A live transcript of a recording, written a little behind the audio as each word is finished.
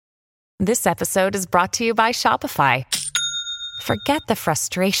This episode is brought to you by Shopify. Forget the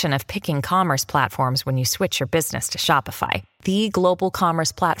frustration of picking commerce platforms when you switch your business to Shopify, the global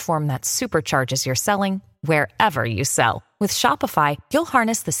commerce platform that supercharges your selling wherever you sell. With Shopify, you'll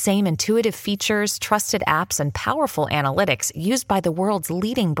harness the same intuitive features, trusted apps, and powerful analytics used by the world's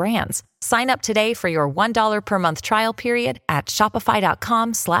leading brands. Sign up today for your $1 per month trial period at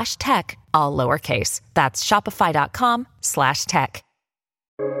shopify.com/tech, all lowercase. That's shopify.com/tech.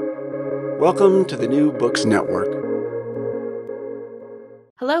 Welcome to the New Books Network.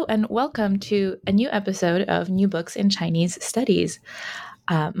 Hello and welcome to a new episode of New Books in Chinese Studies.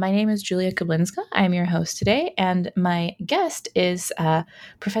 My name is Julia Kablinska. I am your host today, and my guest is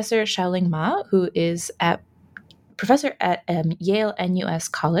Professor Shaoling Ma, who is professor at Yale NUS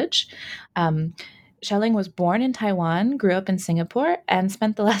College. Shaoling was born in Taiwan, grew up in Singapore, and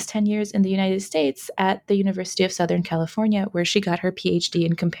spent the last 10 years in the United States at the University of Southern California, where she got her PhD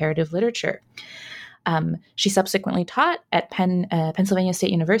in comparative literature. She subsequently taught at Pennsylvania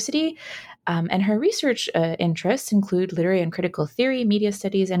State University, and her research interests include literary and critical theory, media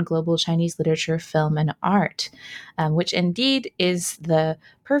studies, and global Chinese literature, film, and art, which indeed is the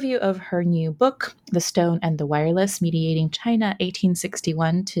purview of her new book, The Stone and the Wireless, Mediating China,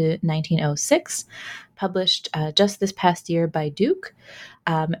 1861 to 1906, published just this past year by Duke,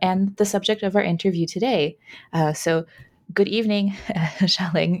 and the subject of our interview today. So good evening,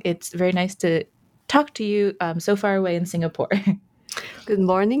 Shaoling. It's very nice to talk to you so far away in Singapore. Good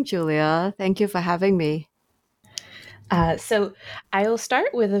morning, Julia. Thank you for having me. So I'll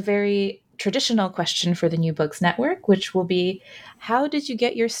start with a very traditional question for the New Books Network, which will be, how did you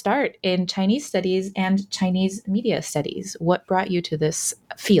get your start in Chinese studies and Chinese media studies? What brought you to this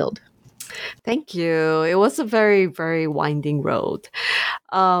field? Thank you. It was a very, very winding road.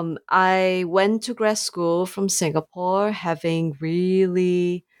 I went to grad school from Singapore, having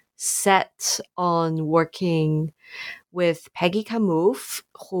really set on working with Peggy Kamouf,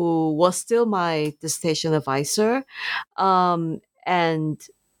 who was still my dissertation advisor. And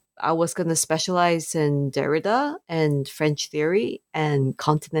I was going to specialize in Derrida and French theory and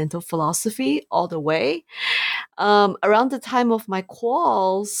continental philosophy all the way. Around the time of my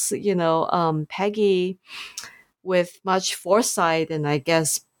quals, Peggy, with much foresight and I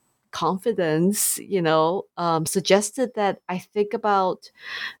guess confidence, suggested that I think about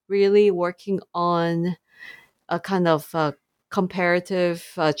really working on a kind of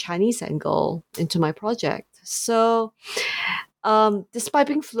comparative Chinese angle into my project. So despite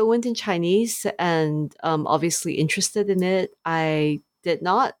being fluent in Chinese and obviously interested in it, I did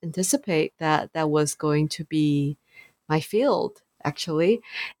not anticipate that that was going to be my field, actually.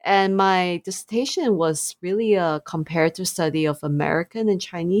 And my dissertation was really a comparative study of American and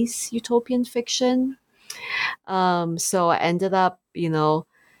Chinese utopian fiction. So I ended up,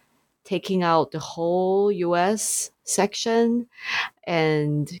 taking out the whole US section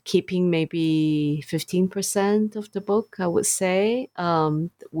and keeping maybe 15% of the book, I would say,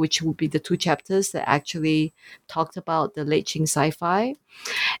 which would be the 2 chapters that actually talked about the late Qing sci-fi,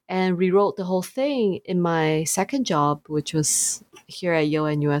 and rewrote the whole thing in my second job, which was here at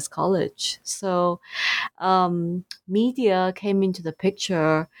Yale NUS College. So media came into the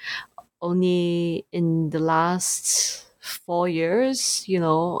picture only in the last 4 years,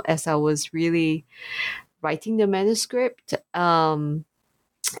 as I was really writing the manuscript. And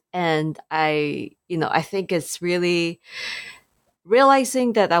I think it's really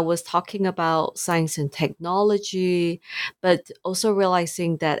realizing that I was talking about science and technology, but also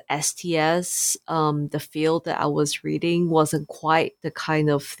realizing that STS, the field that I was reading, wasn't quite the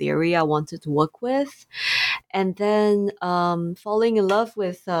kind of theory I wanted to work with. And then falling in love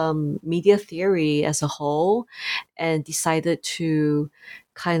with media theory as a whole, and decided to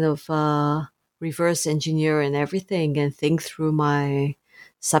kind of reverse engineer and everything and think through my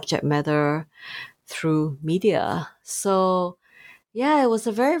subject matter through media. So yeah, it was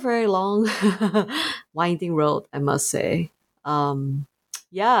a very, very long winding road, I must say. And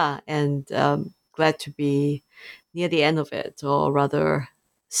glad to be near the end of it, or rather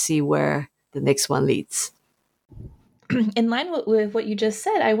see where the next one leads. In line with what you just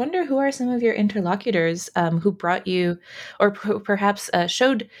said, I wonder who are some of your interlocutors who brought you, or perhaps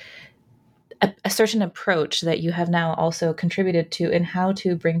showed a certain approach that you have now also contributed to in how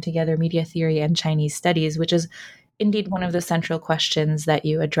to bring together media theory and Chinese studies, which is indeed one of the central questions that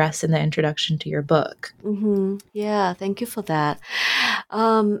you address in the introduction to your book. Mm-hmm. Yeah, thank you for that.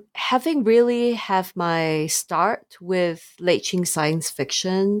 Having really have my start with late Qing science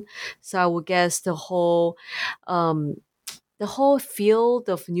fiction, so I would guess the whole the whole field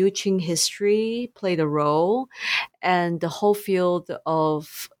of New Qing history played a role, and the whole field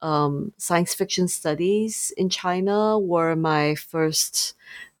of science fiction studies in China were my first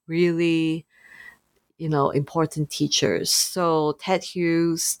really important teachers. So Ted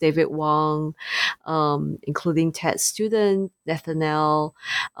Hughes, David Wong, including Ted's student Nathaniel,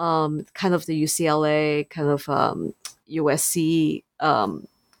 kind of the UCLA, kind of USC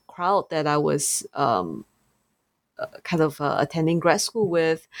crowd that I was attending grad school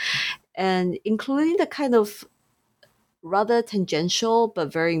with, and including the kind of rather tangential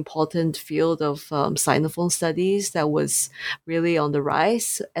but very important field of Sinophone studies that was really on the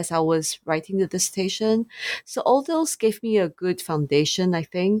rise as I was writing the dissertation. So all those gave me a good foundation, I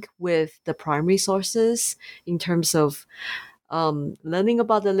think, with the primary sources in terms of learning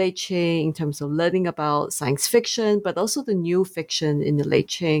about the late Qing, in terms of learning about science fiction, but also the new fiction in the late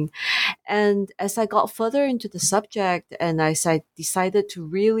Qing. And as I got further into the subject and decided to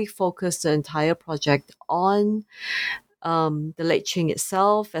really focus the entire project on the late Qing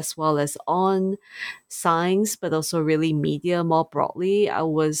itself, as well as on science, but also really media more broadly, I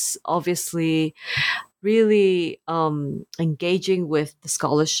was obviously really engaging with the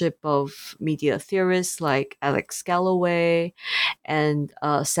scholarship of media theorists like Alex Galloway and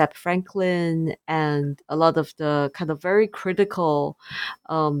Seb Franklin, and a lot of the kind of very critical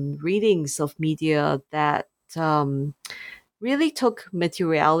readings of media that really took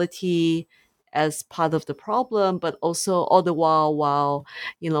materiality as part of the problem, but also all the while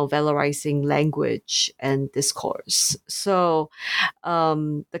valorizing language and discourse. So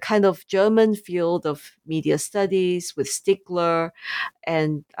the kind of German field of media studies with Stigler,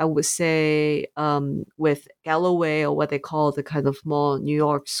 and I would say with Galloway, or what they call the kind of more New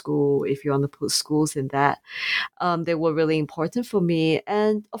York school, if you want to put schools in that, they were really important for me.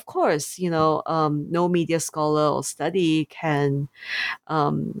 And of course, no media scholar or study can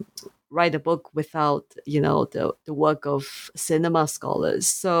write a book without the work of cinema scholars.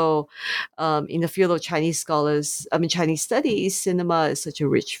 So in the field of Chinese studies, cinema is such a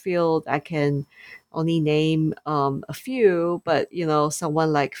rich field. I can only name a few, but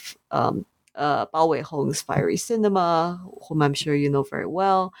someone like Bao Weihong's Fiery Cinema, whom I'm sure you know very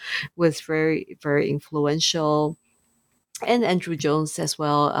well, was very, very influential, and Andrew Jones as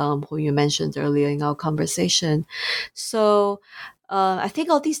well, who you mentioned earlier in our conversation. So I think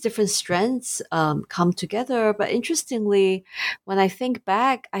all these different strengths come together. But interestingly, when I think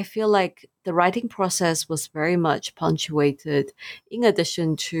back, I feel like the writing process was very much punctuated, in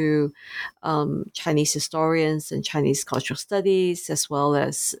addition to Chinese historians and Chinese cultural studies, as well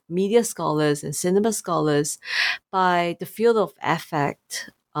as media scholars and cinema scholars, by the field of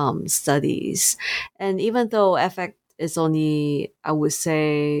affect studies. And even though affect is only, I would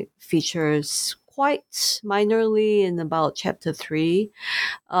say, features quite minorly in about chapter 3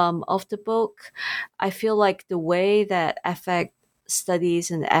 of the book, I feel like the way that affect studies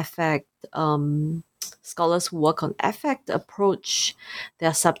and affect scholars who work on affect approach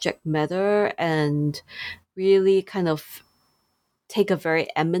their subject matter and really kind of take a very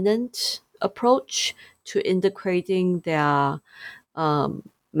eminent approach to integrating their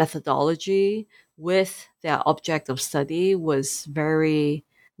methodology with their object of study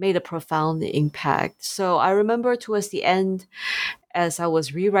made a profound impact. So I remember towards the end, as I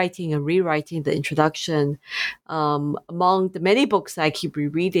was rewriting the introduction, among the many books I keep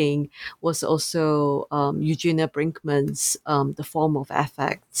rereading was also Eugenia Brinkman's The Form of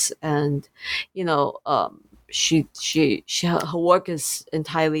Affects. And, her work is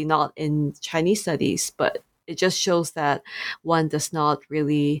entirely not in Chinese studies, but it just shows that one does not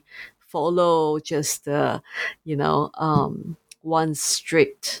really follow just one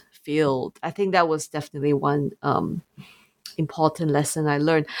strict field. I think that was definitely one important lesson I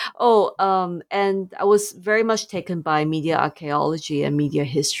learned. And I was very much taken by media archaeology and media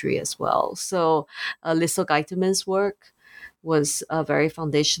history as well. So Lissel Geiterman's work was very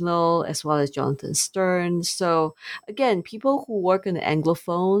foundational, as well as Jonathan Stern. So again, people who work in the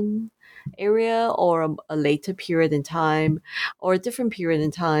Anglophone area, or a later period in time, or a different period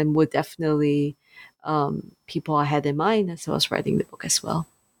in time, would definitely people I had in mind as I was writing the book as well.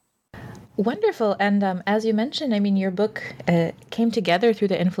 Wonderful. And as you mentioned, I mean, your book came together through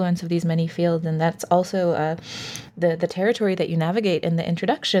the influence of these many fields, and that's also the territory that you navigate in the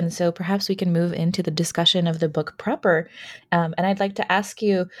introduction. So perhaps we can move into the discussion of the book proper. And I'd like to ask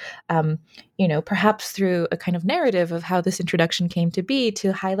you, perhaps through a kind of narrative of how this introduction came to be,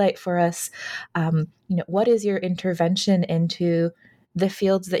 to highlight for us, what is your intervention into the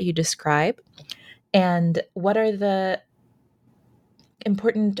fields that you describe, and what are the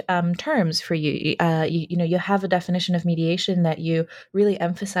important terms for you. You have a definition of mediation that you really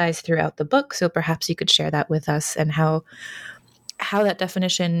emphasize throughout the book. So perhaps you could share that with us, and how that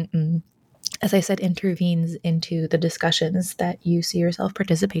definition, as I said, intervenes into the discussions that you see yourself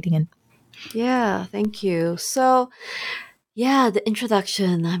participating in. Yeah, thank you. So, yeah, the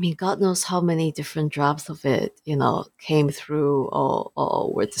introduction, I mean, God knows how many different drafts of it, came through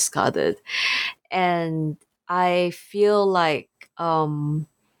or were discarded. And I feel like the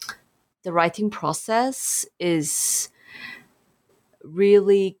writing process is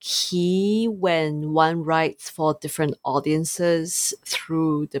really key when one writes for different audiences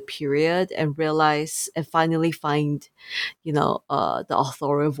through the period and finally find the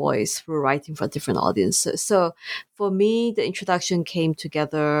authorial voice through writing for different audiences. So for me, the introduction came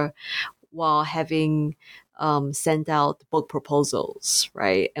together while having sent out book proposals,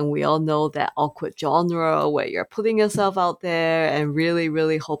 right? And we all know that awkward genre where you're putting yourself out there and really,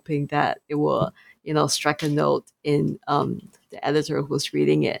 really hoping that it will, strike a note in the editor who's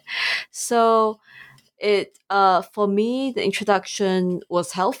reading it. So it for me, the introduction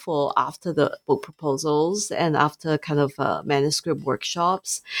was helpful after the book proposals and after kind of manuscript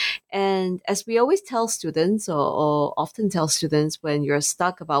workshops. And as we always tell students, or often tell students, when you're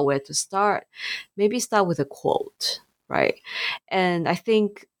stuck about where to start, maybe start with a quote, right? And I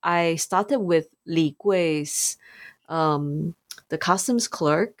think I started with Li Gui's the customs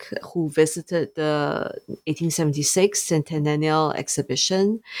clerk who visited the 1876 Centennial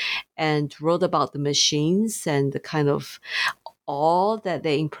Exhibition and wrote about the machines and the kind of awe that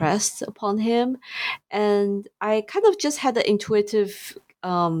they impressed upon him. And I kind of just had the intuitive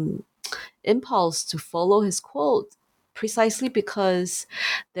impulse to follow his quote precisely because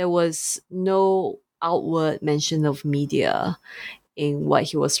there was no outward mention of media in what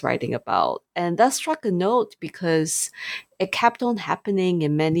he was writing about. And that struck a note because it kept on happening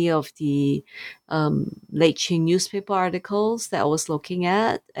in many of the late Qing newspaper articles that I was looking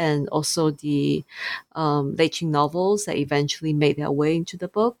at, and also the late Qing novels that eventually made their way into the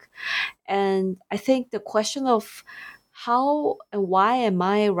book. And I think the question of how and why am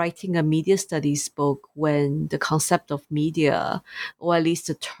I writing a media studies book when the concept of media, or at least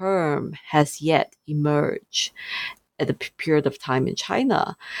the term, has yet emerged at a period of time in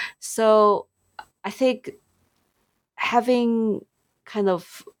China? So I think having kind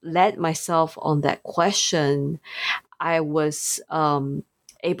of led myself on that question, I was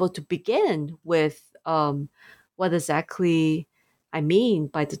able to begin with what exactly I mean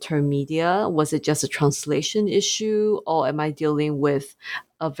by the term media. Was it just a translation issue, or am I dealing with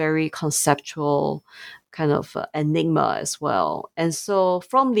a very conceptual kind of enigma as well? And so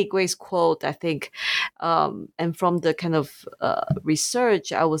from Li Gui's quote, I think, and from the kind of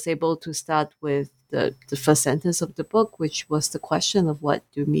research, I was able to start with the first sentence of the book, which was the question of what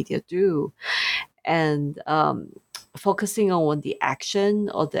do media do? And focusing on the action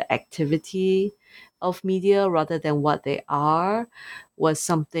or the activity of media rather than what they are was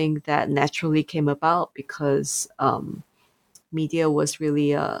something that naturally came about because media was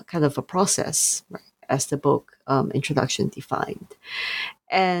really a kind of a process, right, as the book introduction defined.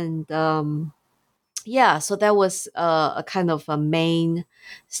 And yeah, so that was a kind of a main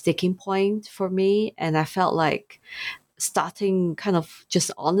sticking point for me. And I felt like starting kind of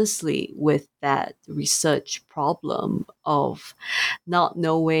just honestly with that research problem of not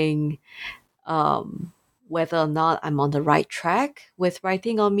knowing whether or not I'm on the right track with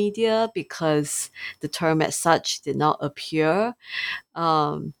writing on media because the term as such did not appear.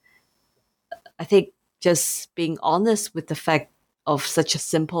 Um, I think just being honest with the fact of such a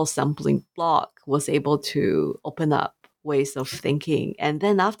simple sampling block was able to open up ways of thinking. And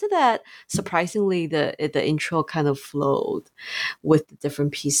then after that, surprisingly, the intro kind of flowed with the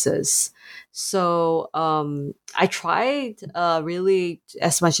different pieces. So I tried really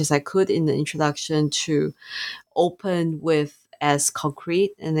as much as I could in the introduction to open with as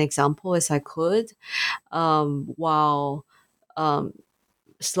concrete an example as I could, while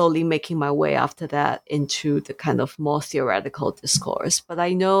slowly making my way after that into the kind of more theoretical discourse. But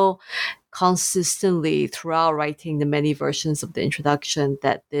I know consistently throughout writing the many versions of the introduction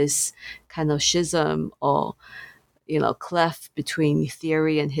that this kind of schism or cleft between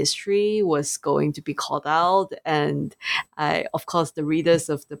theory and history was going to be called out. And of course, the readers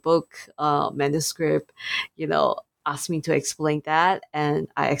of the book manuscript, asked me to explain that. And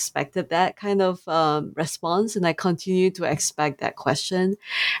I expected that kind of response. And I continue to expect that question.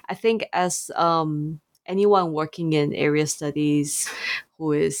 I think as anyone working in area studies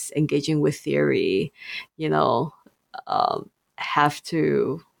who is engaging with theory, have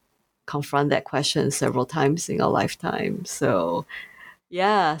to confront that question several times in our lifetime. So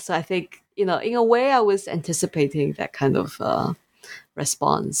Yeah, so I think, in a way, I was anticipating that kind of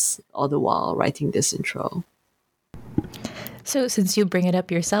response all the while writing this intro. So, since you bring it up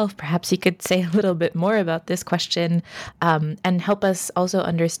yourself, perhaps you could say a little bit more about this question, and help us also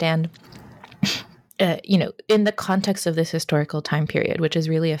understand, in the context of this historical time period, which is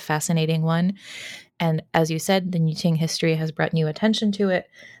really a fascinating one. And as you said, the Niqing history has brought new attention to it.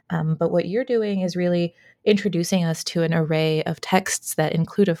 But what you're doing is really introducing us to an array of texts that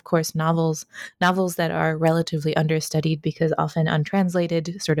include, of course, novels that are relatively understudied because often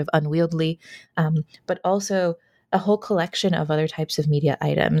untranslated, sort of unwieldy, but also a whole collection of other types of media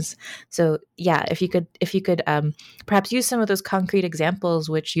items. So, yeah, if you could perhaps use some of those concrete examples,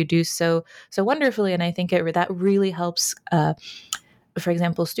 which you do so wonderfully, and I think that really helps. For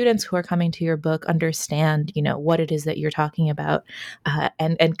example, students who are coming to your book understand, what it is that you're talking about,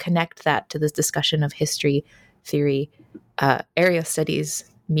 and connect that to this discussion of history, theory, area studies,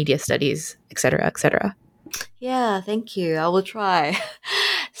 media studies, et cetera, et cetera. Yeah, thank you. I will try.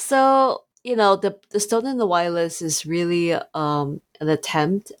 So, the Stone and the Wireless is really an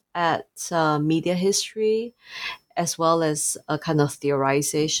attempt at media history, as well as a kind of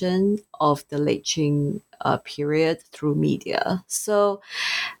theorization of the late Qing period through media. So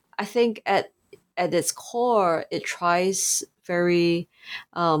I think at its core, it tries very,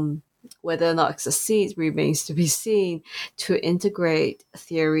 whether or not it succeeds remains to be seen, to integrate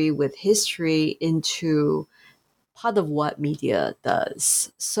theory with history into part of what media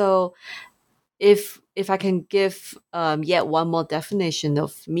does. So if I can give yet one more definition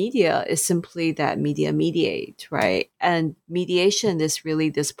of media, is simply that media mediate, right? And mediation is really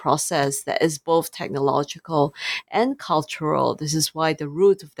this process that is both technological and cultural. This is why the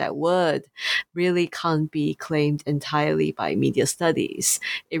root of that word really can't be claimed entirely by media studies.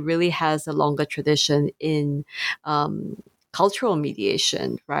 It really has a longer tradition in cultural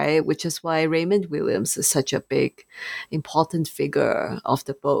mediation, right? Which is why Raymond Williams is such a big, important figure of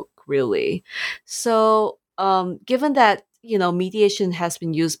the book, really. So, given that, mediation has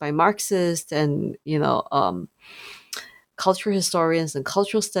been used by Marxists and, cultural historians and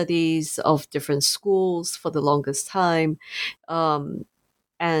cultural studies of different schools for the longest time,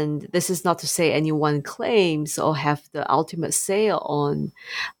 and this is not to say anyone claims or have the ultimate say on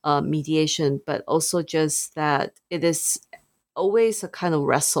mediation, but also just that it is always a kind of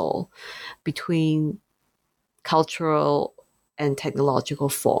wrestle between cultural and technological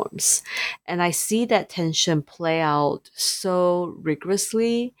forms. And I see that tension play out so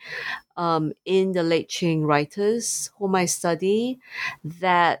rigorously in the late Qing writers whom I study,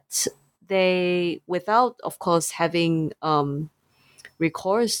 that they, without, of course, having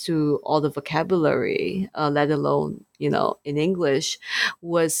recourse to all the vocabulary, let alone, in English,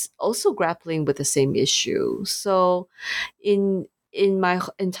 was also grappling with the same issue. So in my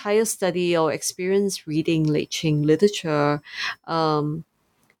entire study or experience reading late Qing literature,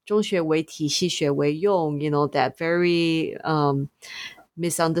 中学为体系学为用, that very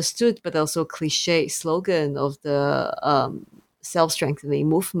misunderstood but also cliche slogan of the self-strengthening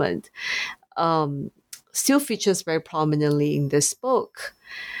movement, still features very prominently in this book.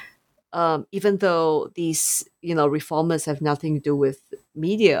 Even though these, reformers have nothing to do with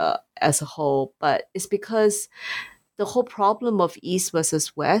media as a whole, but it's because the whole problem of East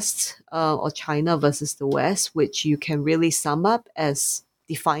versus West, or China versus the West, which you can really sum up as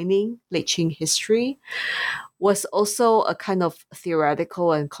defining late Qing history, was also a kind of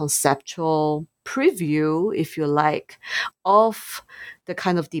theoretical and conceptual preview, if you like, of the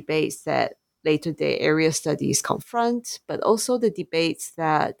kind of debates that later day area studies confront, but also the debates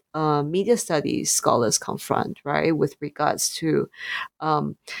that media studies scholars confront, right, with regards to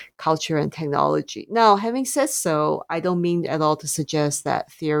culture and technology. Now, having said so, I don't mean at all to suggest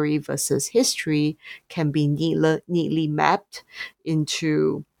that theory versus history can be neatly mapped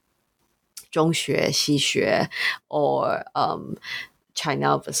into 中学,西学, or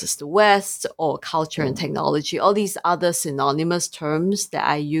China versus the West, or culture and technology, all these other synonymous terms that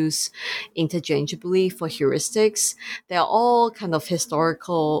I use interchangeably for heuristics. They're all kind of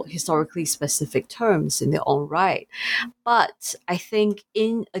historically specific terms in their own right. But I think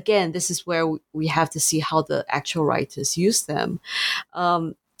again, this is where we have to see how the actual writers use them.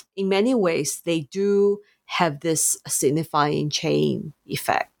 In many ways, they do have this signifying chain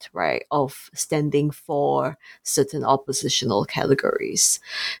effect, right, of standing for certain oppositional categories.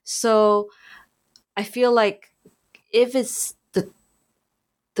 So I feel like if it's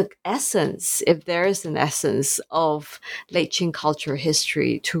the essence, if there is an essence of late Qing culture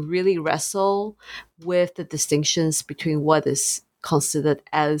history, to really wrestle with the distinctions between what is considered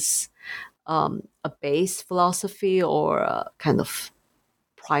as a base philosophy or a kind of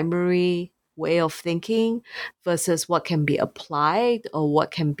primary way of thinking versus what can be applied or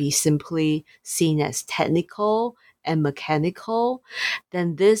what can be simply seen as technical and mechanical,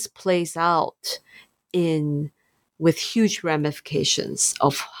 then this plays out in with huge ramifications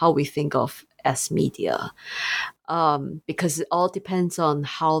of how we think of as media, because it all depends on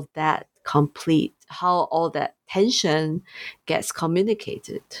how all that tension gets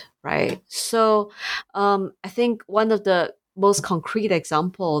communicated, right? So I think one of the most concrete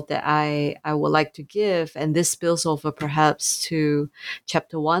example that I would like to give, and this spills over perhaps to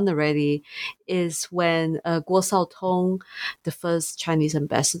chapter 1 already, is when Guo Xiaotong, the first Chinese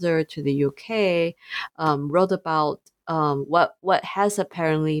ambassador to the UK, wrote about what has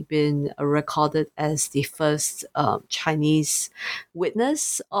apparently been recorded as the first Chinese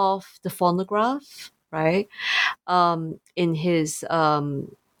witness of the phonograph, right? In his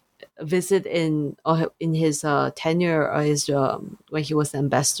visit in his tenure or his when he was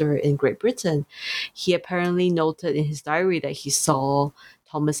ambassador in Great Britain, he apparently noted in his diary that he saw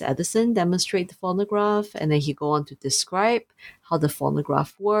Thomas Edison demonstrate the phonograph, and then he go on to describe how the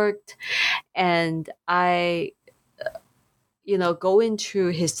phonograph worked. And I go into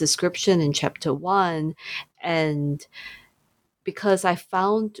his description in chapter 1, and because I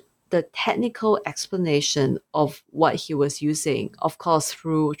found the technical explanation of what he was using, of course,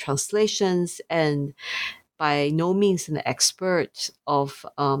 through translations, and by no means an expert of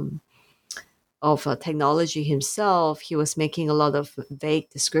technology himself. He was making a lot of vague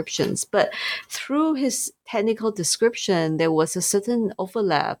descriptions, but through his technical description, there was a certain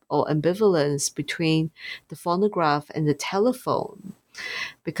overlap or ambivalence between the phonograph and the telephone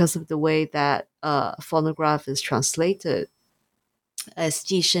because of the way that phonograph is translated as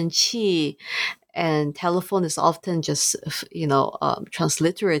计声器, and telephone is often just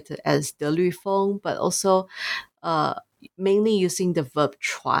transliterated as 德律风, but also mainly using the verb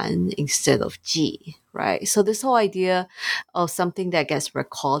传 instead of 记, right? So this whole idea of something that gets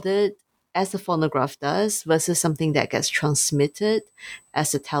recorded as the phonograph does versus something that gets transmitted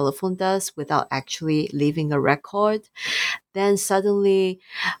as the telephone does without actually leaving a record, then suddenly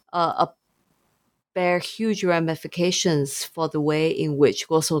bear huge ramifications for the way in which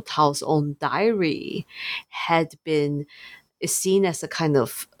Guo Tao's own diary is seen as a kind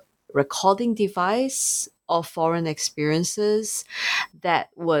of recording device of foreign experiences that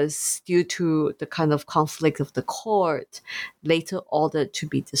was, due to the kind of conflict of the court, later ordered to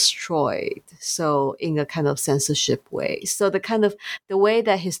be destroyed. So in a kind of censorship way. So the way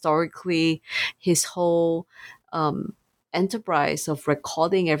that historically his whole enterprise of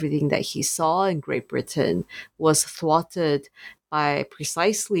recording everything that he saw in Great Britain was thwarted by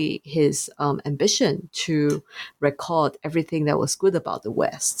precisely his ambition to record everything that was good about the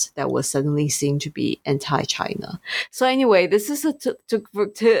West that was suddenly seen to be anti-China. So anyway, this is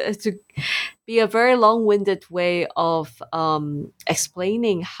to be a very long-winded way of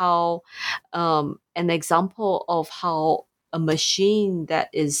explaining how an example of how a machine that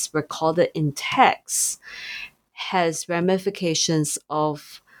is recorded in text has ramifications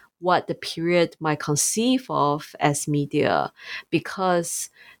of what the period might conceive of as media, because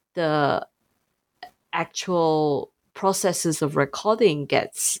the actual processes of recording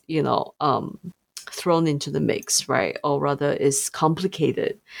gets thrown into the mix, right? Or rather is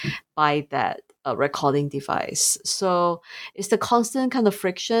complicated by that recording device. So it's the constant kind of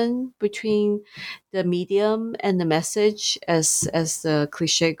friction between the medium and the message, as the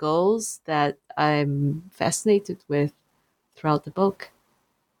cliche goes, that I'm fascinated with throughout the book.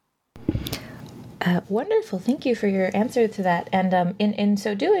 Wonderful. Thank you for your answer to that. And in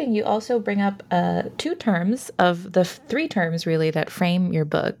so doing, you also bring up two terms of the three terms really that frame your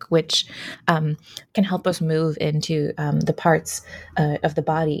book, which can help us move into the parts of the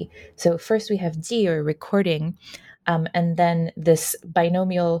body. So first we have ji, or recording, and then this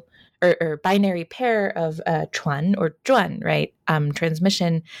binomial or binary pair of chuan or zhuan, right?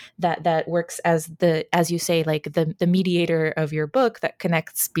 Transmission that works as you say, like the mediator of your book that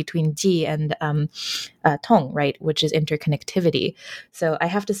connects between ji and tong, right? Which is interconnectivity. So I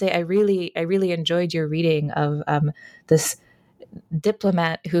have to say, I really enjoyed your reading of this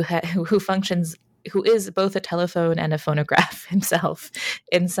diplomat who functions, who is both a telephone and a phonograph himself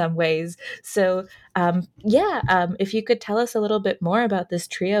in some ways. So if you could tell us a little bit more about this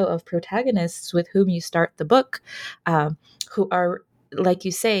trio of protagonists with whom you start the book, who are, like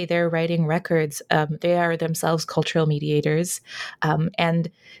you say, they're writing records. They are themselves cultural mediators.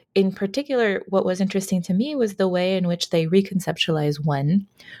 And in particular, what was interesting to me was the way in which they reconceptualize one,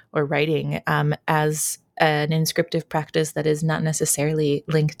 or writing, as an inscriptive practice that is not necessarily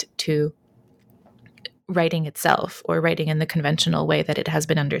linked to writing itself, or writing in the conventional way that it has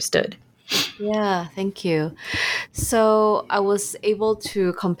been understood? Yeah, thank you. So I was able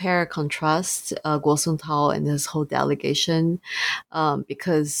to compare contrast Guo Tao and his whole delegation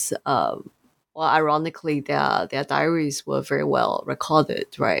because, well, ironically, their diaries were very well recorded,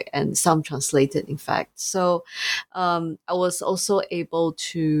 right, and some translated, in fact. So I was also able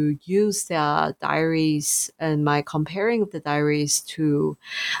to use their diaries and my comparing of the diaries to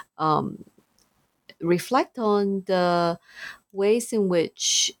um, reflect on the ways in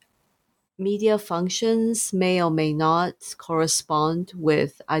which media functions may or may not correspond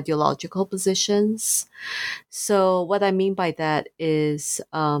with ideological positions. So, what I mean by that is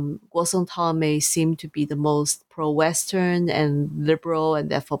Guo Tao may seem to be the most pro Western and liberal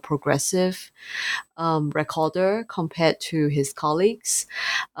and therefore progressive recorder compared to his colleagues.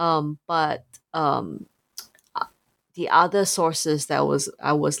 But the other sources that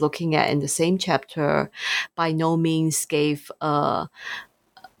I was looking at in the same chapter by no means gave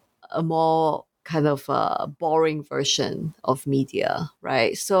a more kind of boring version of media,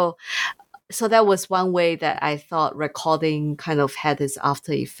 right? So that was one way that I thought recording kind of had its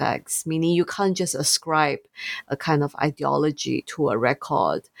after effects, meaning you can't just ascribe a kind of ideology to a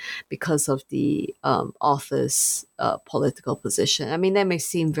record because of the author's political position. I mean, that may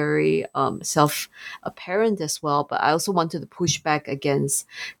seem very self apparent as well, but I also wanted to push back against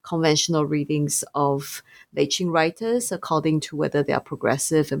conventional readings of Lei Qing writers according to whether they are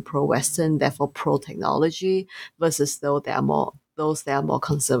progressive and pro-Western, therefore pro-technology, versus those that are more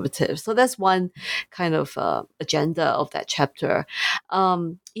conservative. So that's one kind of agenda of that chapter.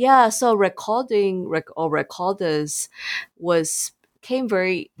 So recorders was came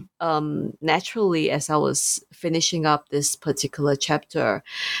very naturally as I was finishing up this particular chapter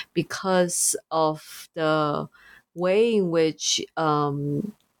because of the way in which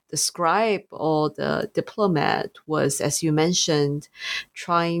the scribe or the diplomat was, as you mentioned,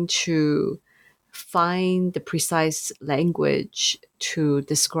 trying to find the precise language to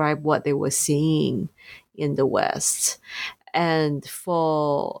describe what they were seeing in the West. And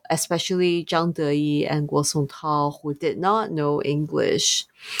for especially Zhang Deyi and Guo Tao, who did not know English,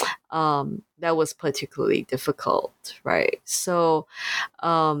 that was particularly difficult, right? So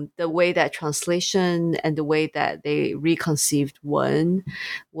the way that translation and the way that they reconceived Wen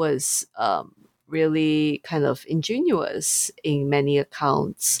was really kind of ingenious in many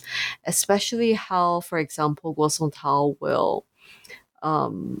accounts, especially how, for example, Guo Tao will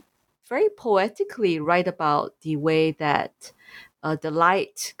very poetically write about the way that the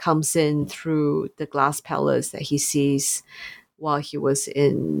light comes in through the glass palace that he sees while he was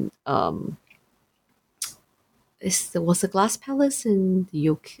in was the glass palace in the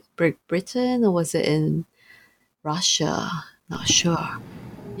UK, Britain, or was it in Russia? Not sure.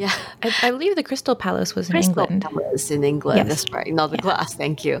 Yeah. I believe the Crystal Palace was in Crystal England. Palace in England. Yes. That's right. Not the Yeah. glass.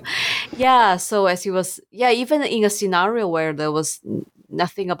 Thank you. Yeah. So as he was, even in a scenario where there was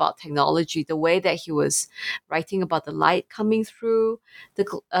nothing about technology, the way that he was writing about the light coming through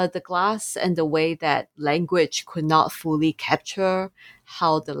the glass and the way that language could not fully capture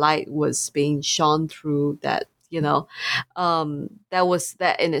how the light was being shone through that,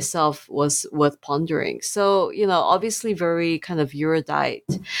 that in itself was worth pondering. So, obviously very kind of erudite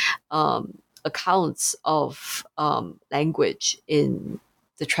accounts of language in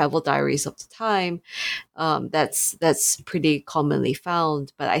the travel diaries of the time. That's pretty commonly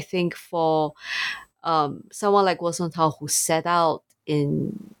found. But I think for someone like Guo Tao, who set out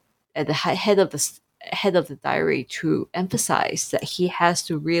at the head of the diary to emphasize that he has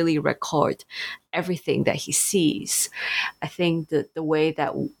to really record everything that he sees, I think that the way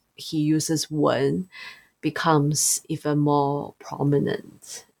that he uses Wen becomes even more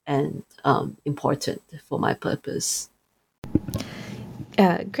prominent and important for my purpose.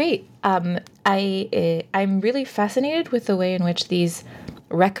 Great. I'm really fascinated with the way in which these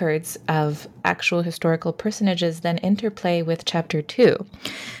records of actual historical personages then interplay with Chapter 2,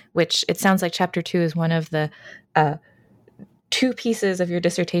 which it sounds like Chapter 2 is one of the two pieces of your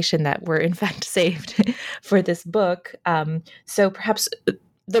dissertation that were in fact saved for this book. So perhaps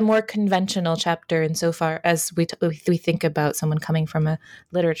the more conventional chapter insofar as we think about someone coming from a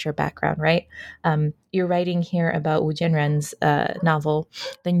literature background, right? You're writing here about Wu Jianren's novel,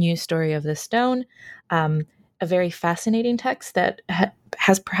 The New Story of the Stone, a very fascinating text that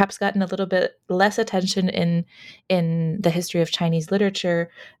has perhaps gotten a little bit less attention in the history of Chinese literature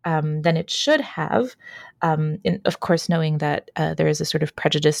than it should have. Of course, knowing that there is a sort of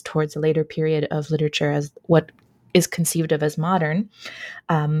prejudice towards a later period of literature as what is conceived of as modern.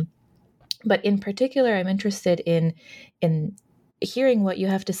 But in particular, I'm interested in hearing what you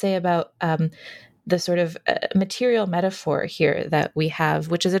have to say about the sort of material metaphor here that we have,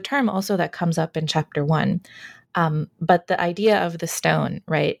 which is a term also that comes up in chapter 1. But the idea of the stone,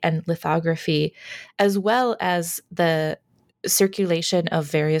 right, and lithography, as well as the circulation of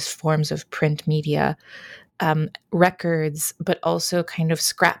various forms of print media, records, but also kind of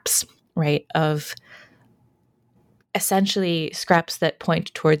scraps, right, of essentially scraps that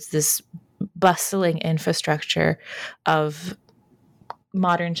point towards this bustling infrastructure of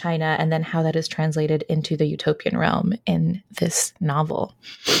modern China, and then how that is translated into the utopian realm in this novel.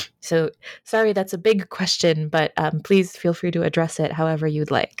 So, sorry, that's a big question, but please feel free to address it however you'd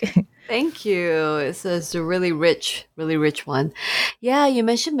like. Thank you. It's a really rich one. Yeah, you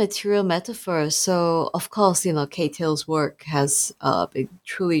mentioned material metaphors. So, of course, Kate Hill's work has been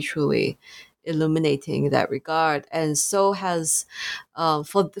truly illuminating in that regard. And so has,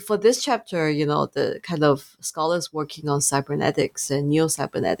 for this chapter, the kind of scholars working on cybernetics and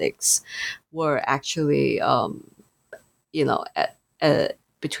neo-cybernetics were actually,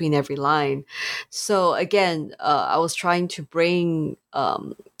 between every line. So again, I was trying to bring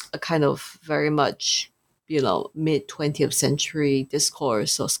a kind of very much mid 20th century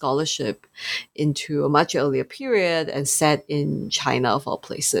discourse or scholarship into a much earlier period and set in China of all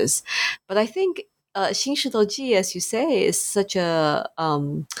places. But I think 新石头记, as you say, is such a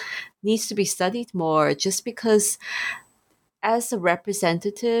needs to be studied more, just because as a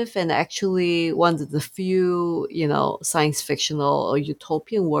representative and actually one of the few, science fictional or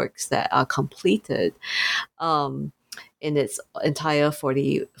utopian works that are completed in its entire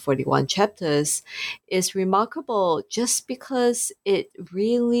 41 chapters, is remarkable just because it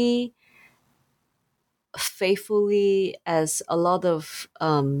really faithfully, as a lot of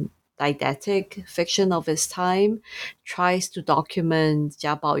didactic fiction of its time, tries to document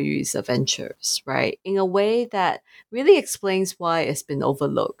Jia Baoyu's adventures, right? In a way that really explains why it's been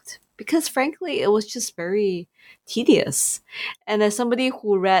overlooked. Because frankly, it was just very tedious. And as somebody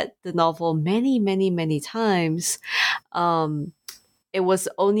who read the novel many times, it was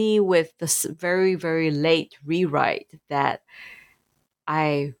only with this very, very late rewrite that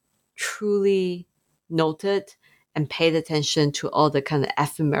I truly noted and paid attention to all the kind of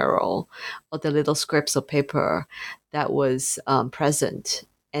ephemeral or the little scripts of paper that was present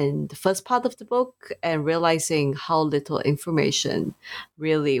in the first part of the book, and realizing how little information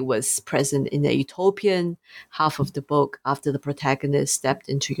really was present in the utopian half of the book after the protagonist stepped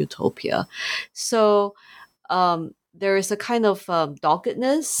into utopia. So there is a kind of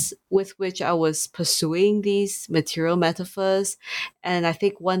doggedness with which I was pursuing these material metaphors. And I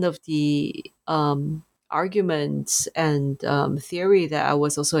think one of the arguments and theory that I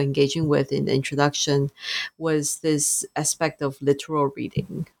was also engaging with in the introduction was this aspect of literal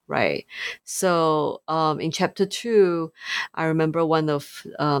reading, right? So in chapter 2, I remember one of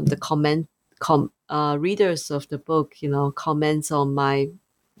the readers of the book, comments on my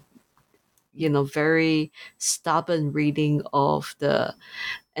very stubborn reading of an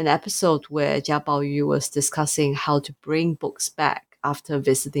episode where Jia Baoyu was discussing how to bring books back after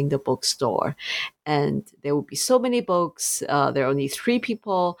visiting the bookstore. And there would be so many books. There are only 3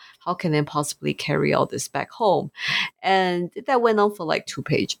 people. How can they possibly carry all this back home? And that went on for like 2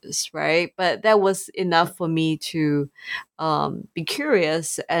 pages, right? But that was enough for me to be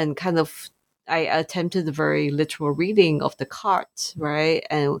curious and kind of I attempted a very literal reading of the cart, right?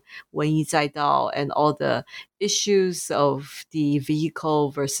 And Wen Yi Zai Dao and all the issues of the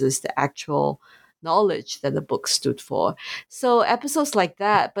vehicle versus the actual knowledge that the book stood for. So episodes like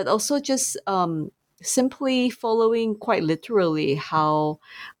that, but also just simply following quite literally how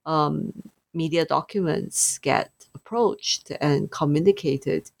media documents get approached and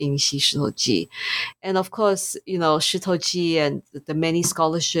communicated in 西石头记. And of course, 石头记 and the many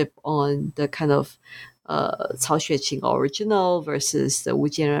scholarship on the kind of 曹雪芹 original versus the Wu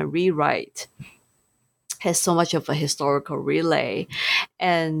Jianren rewrite has so much of a historical relay.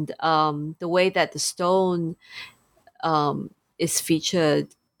 And the way that the stone is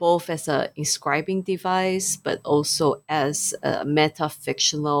featured both as an inscribing device, but also as a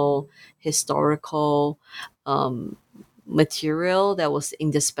meta-fictional historical material that was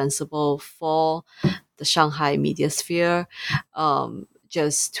indispensable for the Shanghai media sphere,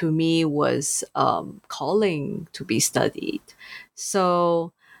 just to me was calling to be studied.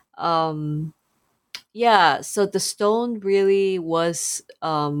 So so the stone really was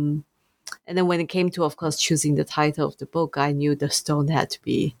and then when it came to, of course, choosing the title of the book, I knew the stone had to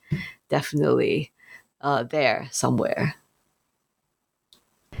be definitely there somewhere.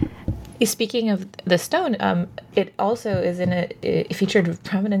 Speaking of the stone, it also is featured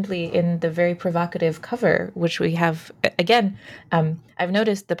prominently in the very provocative cover, which we have again. I've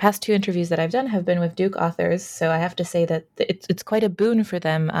noticed the past two interviews that I've done have been with Duke authors, so I have to say that it's quite a boon for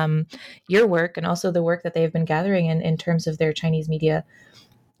them. Your work and also the work that they've been gathering in terms of their Chinese media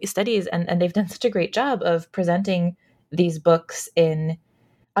studies, and they've done such a great job of presenting these books in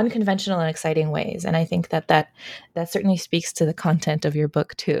unconventional and exciting ways. And I think that certainly speaks to the content of your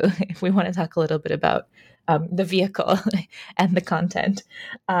book too. If we want to talk a little bit about the vehicle and the content,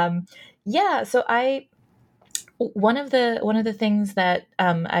 so one of the things that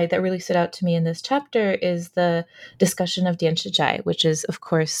that really stood out to me in this chapter is the discussion of Dian Shijai, which is of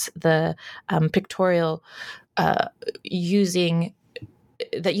course the pictorial using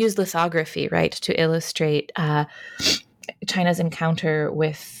that use lithography, right, to illustrate China's encounter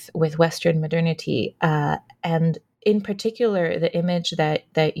with Western modernity, and in particular, the image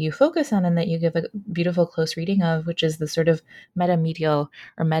that you focus on and that you give a beautiful close reading of, which is the sort of metamedial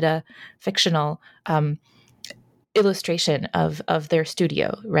or meta-fictional illustration of their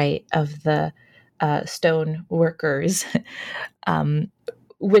studio, right, of the stone workers,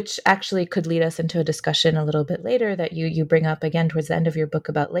 which actually could lead us into a discussion a little bit later that you bring up again towards the end of your book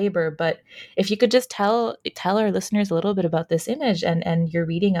about labor. But if you could just tell our listeners a little bit about this image and your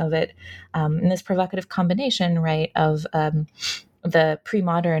reading of it, in this provocative combination, right, of the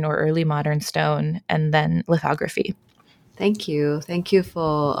pre-modern or early modern stone and then lithography. Thank you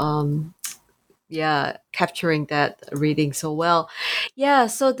for capturing that reading so well.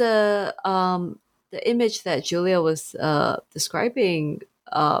 So the image that Julia was describing,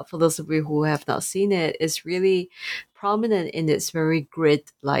 for those of you who have not seen it, is really prominent in its very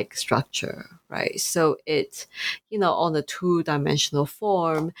grid-like structure, right? So it, on a two-dimensional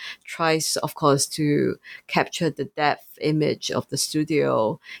form, tries, of course, to capture the depth image of the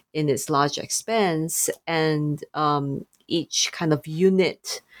studio in its large expanse, and each kind of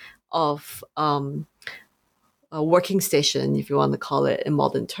unit of a working station, if you want to call it in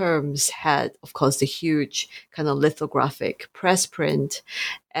modern terms, had, of course, the huge kind of lithographic press print.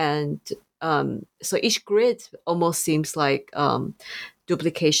 And so each grid almost seems like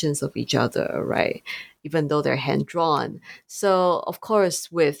duplications of each other, right? Even though they're hand-drawn. So, of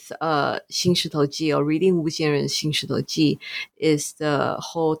course, with 新石头记 or reading Wu Jianren's 新石头记 is the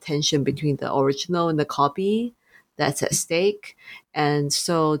whole tension between the original and the copy that's at stake. And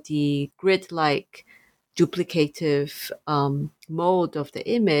so the grid-like duplicative mode of the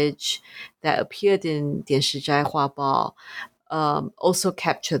image that appeared in 点石斋画报 also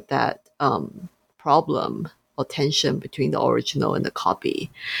captured that problem or tension between the original and the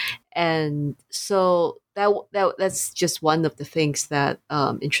copy. And so that's just one of the things that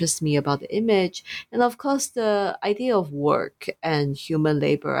interests me about the image. And of course, the idea of work and human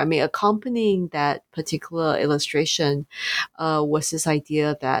labor. I mean, accompanying that particular illustration was this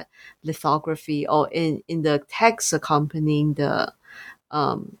idea that lithography, or in the text accompanying the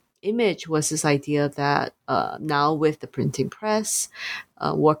image, was this idea that now with the printing press,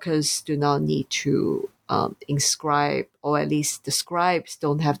 workers do not need to inscribe, or at least the scribes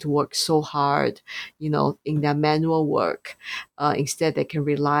don't have to work so hard, in their manual work. Instead, they can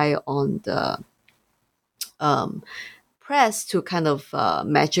rely on the press to kind of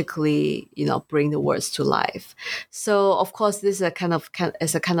magically, bring the words to life. So, of course, this is a kind of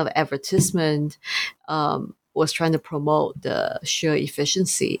advertisement, was trying to promote the sheer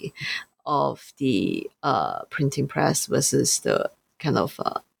efficiency of the printing press versus the kind of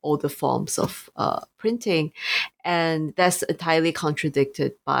older forms of printing. And that's entirely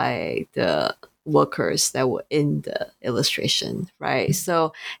contradicted by the workers that were in the illustration, right?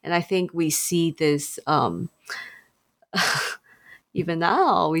 So, and I think we see this even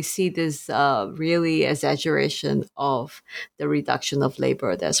now, we see this really exaggeration of the reduction of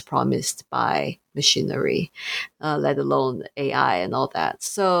labor that's promised by machinery, let alone AI and all that.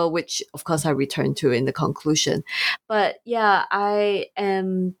 So, which of course I return to in the conclusion. But yeah, I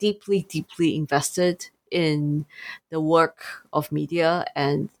am deeply, deeply invested in the work of media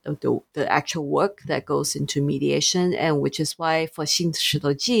and the actual work that goes into mediation, and which is why for 新石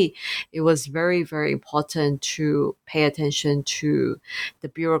头记, it was very, very important to pay attention to the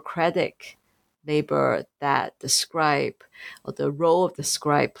bureaucratic labor that the scribe, or the role of the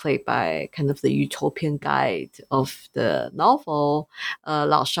scribe played by kind of the utopian guide of the novel,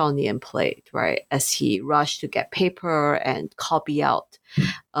 Lao Shaonian played, right? As he rushed to get paper and copy out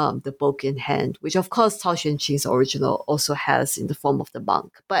the book in hand, which of course Cao Xuanqing's original also has in the form of the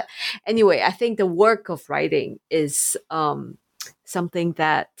monk. But anyway, I think the work of writing is something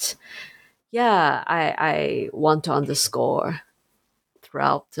that, I want to underscore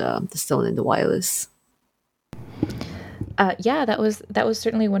throughout The Stone and the Wireless. Yeah, that was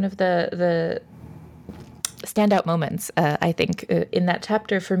certainly one of the standout moments, I think, in that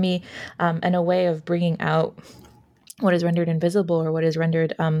chapter for me, and a way of bringing out what is rendered invisible or what is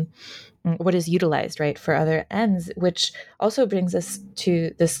rendered what is utilized, right, for other ends, which also brings us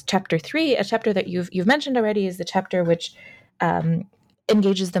to this chapter 3, a chapter that you've mentioned already, is the chapter which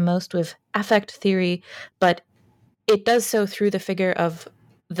engages the most with affect theory, but it does so through the figure of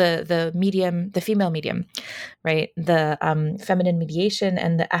the medium, the female medium, right? The feminine mediation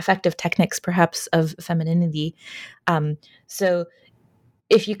and the affective techniques, perhaps, of femininity. So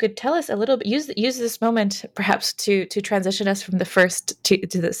if you could tell us a little bit, use this moment perhaps to transition us from the first to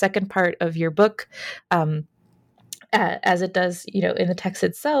the second part of your book, as it does, in the text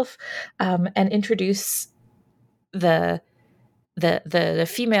itself, and introduce the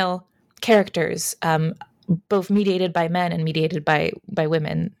female characters, both mediated by men and mediated by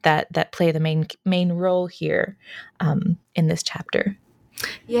women, that play the main role here, in this chapter.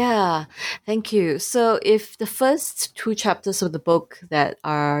 Yeah, thank you. So if the first 2 chapters of the book that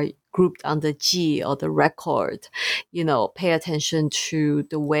are grouped under G, or the record, pay attention to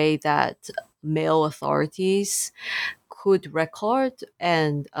the way that male authorities could record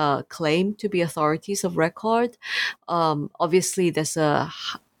and claim to be authorities of record. Obviously, there's a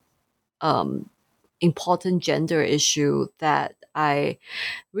important gender issue that I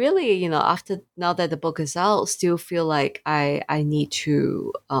really, now that the book is out, still feel like I need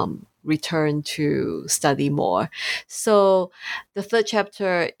to return to study more. So the third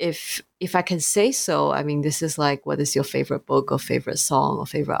chapter, if I can say so, I mean, this is like, what is your favorite book or favorite song or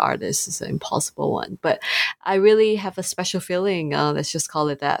favorite artist? Is an impossible one. But I really have a special feeling, let's just call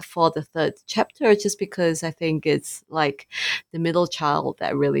it that, for the third chapter, just because I think it's like the middle child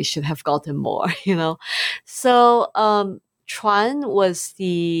that really should have gotten more, So Chuan was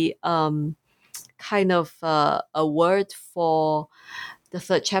the kind of a word for the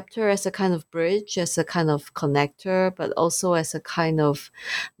third chapter, as a kind of bridge, as a kind of connector, but also as a kind of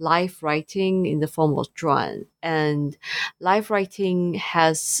life writing in the form of Zhuan. And life writing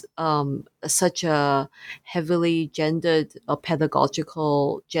has such a heavily gendered or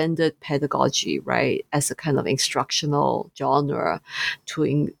gendered pedagogy, right, as a kind of instructional genre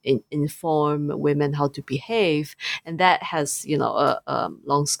to inform women how to behave. And that has, a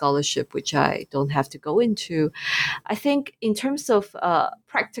long scholarship, which I don't have to go into. I think in terms of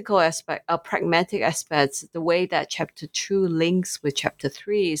pragmatic aspects, the way that chapter 2 links with chapter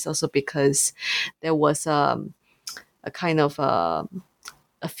 3 is also because there was a kind of a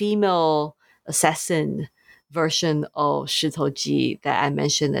female assassin version of Shitoji that I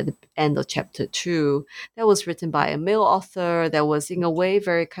mentioned at the end of chapter 2 that was written by a male author, that was in a way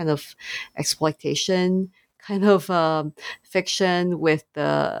very kind of exploitation kind of fiction, with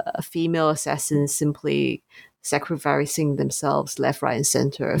the female assassins simply sacrificing themselves left, right, and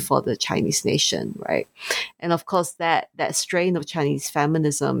center for the Chinese nation, right? And of course, that strain of Chinese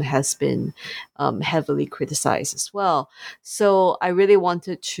feminism has been heavily criticized as well. So I really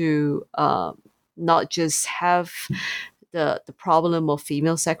wanted to not just have the problem of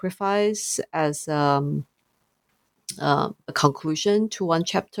female sacrifice as a conclusion to one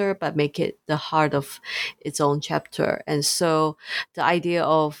chapter, but make it the heart of its own chapter. And so the idea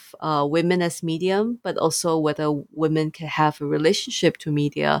of women as medium, but also whether women can have a relationship to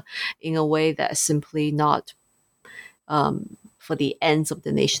media in a way that is simply not for the ends of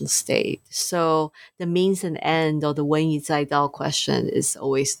the nation state. So the means and end, or the 文以载道 question, is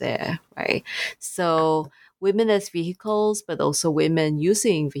always there, right? So women as vehicles, but also women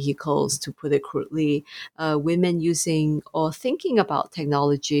using vehicles, to put it crudely, women using or thinking about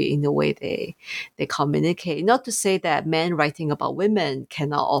technology in the way they communicate. Not to say that men writing about women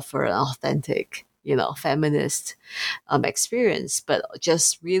cannot offer an authentic, feminist experience, but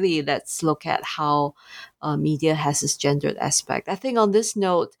just really let's look at how media has this gendered aspect. I think on this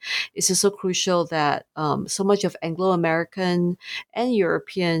note, it's also crucial that so much of Anglo-American and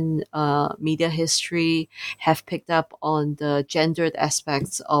European media history have picked up on the gendered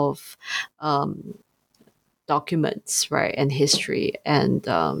aspects of documents, right, and history. And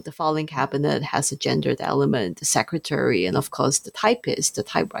the filing cabinet has a gendered element, the secretary, and of course the typist, the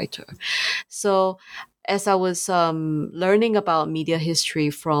typewriter. So as I was learning about media history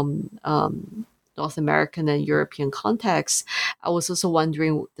from North American and European contexts, I was also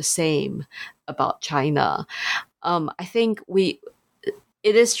wondering the same about China. I think it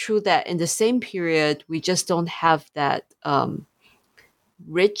is true that in the same period, we just don't have that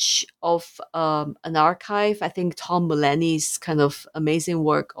rich of an archive. I think Tom Mulaney's kind of amazing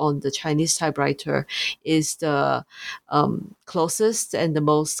work on the Chinese typewriter is the closest and the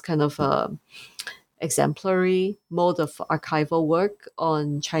most kind of exemplary mode of archival work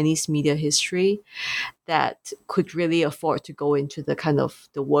on Chinese media history that could really afford to go into the kind of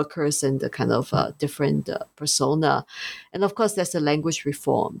the workers and the kind of different persona. And of course, there's the language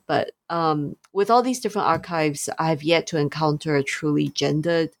reform. But with all these different archives, I have yet to encounter a truly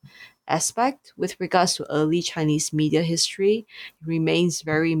gendered aspect with regards to early Chinese media history. It remains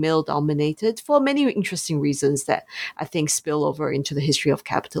very male dominated for many interesting reasons that I think spill over into the history of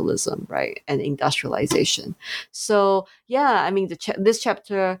capitalism, right, and industrialization. So yeah, I mean, this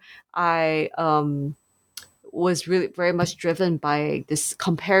chapter I was really very much driven by this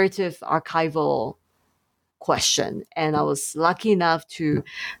comparative archival question, and I was lucky enough to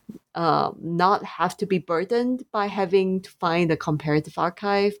not have to be burdened by having to find a comparative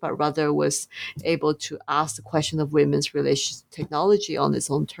archive, but rather was able to ask the question of women's relations to technology on its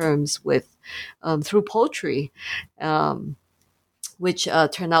own terms with through poetry, which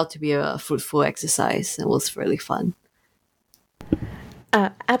turned out to be a fruitful exercise and was really fun.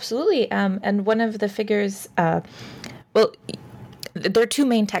 Absolutely. And one of the figures, well, there are two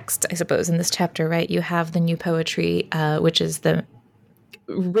main texts, I suppose, in this chapter, right? You have the new poetry, which is the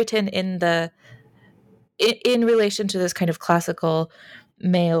written in relation to this kind of classical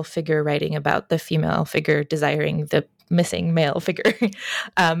male figure writing about the female figure desiring the missing male figure.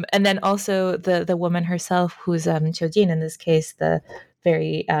 And then also the woman herself, who's Qiu Jin in this case, the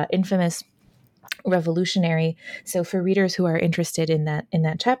very infamous revolutionary. So for readers who are interested in that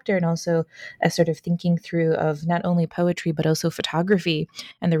chapter, and also a sort of thinking through of not only poetry but also photography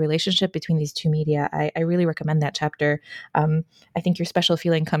and the relationship between these two media, I really recommend that chapter. I think your special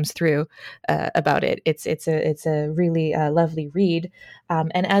feeling comes through about it. It's a really lovely read,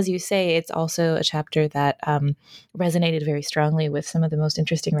 and as you say, it's also a chapter that resonated very strongly with some of the most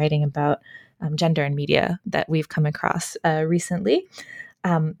interesting writing about gender and media that we've come across recently.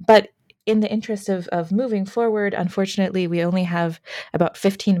 But in the interest of moving forward, unfortunately, we only have about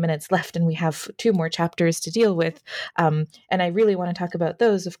 15 minutes left, and we have two more chapters to deal with. And I really want to talk about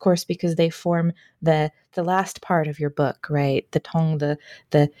those, of course, because they form the last part of your book, right? The tong, the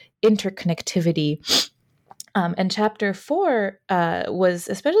interconnectivity. And chapter 4 was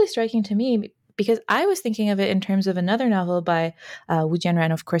especially striking to me because I was thinking of it in terms of another novel by Wu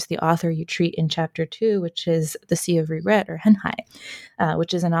Jianran, of course, the author you treat in chapter 2, which is The Sea of Regret, or Henhai,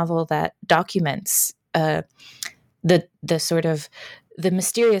 which is a novel that documents the sort of the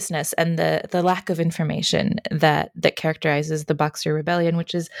mysteriousness and the lack of information that characterizes the Boxer Rebellion,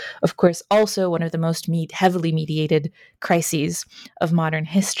 which is, of course, also one of the most heavily mediated crises of modern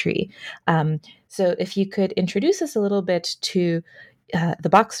history. So if you could introduce us a little bit to the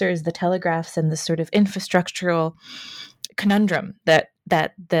Boxers, the telegraphs, and the sort of infrastructural conundrum that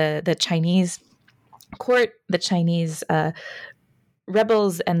the Chinese court, the Chinese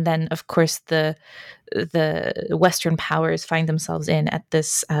rebels, and then, of course, the Western powers find themselves in at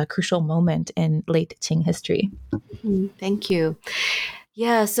this crucial moment in late Qing history. Thank you.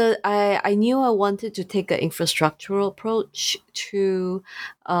 Yeah, so I knew I wanted to take an infrastructural approach to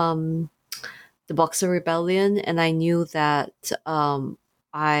the Boxer Rebellion, and I knew that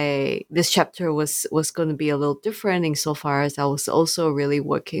this chapter was going to be a little different insofar as I was also really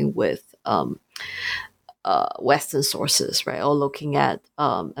working with Western sources, right, or looking at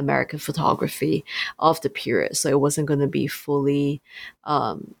American photography of the period. So it wasn't going to be fully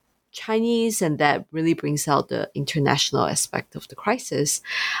Chinese, and that really brings out the international aspect of the crisis.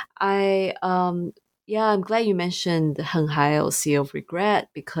 I'm glad you mentioned Henghai or Sea of Regret,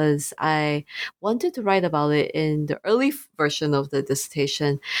 because I wanted to write about it in the early version of the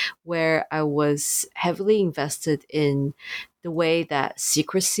dissertation, where I was heavily invested in the way that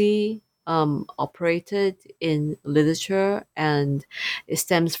secrecy operated in literature, and it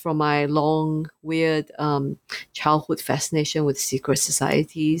stems from my long, weird childhood fascination with secret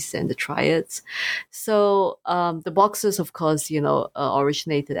societies and the triads. So the Boxers, of course,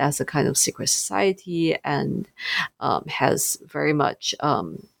 originated as a kind of secret society, and has very much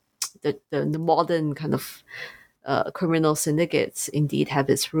the modern kind of criminal syndicates indeed have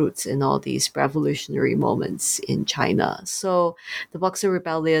its roots in all these revolutionary moments in China. So the Boxer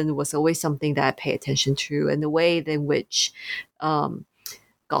Rebellion was always something that I pay attention to, and the way in which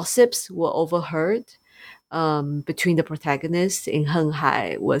gossips were overheard between the protagonists in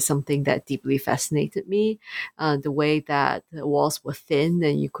Henghai was something that deeply fascinated me. The way that the walls were thin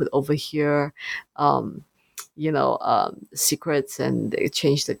and you could overhear, secrets, and it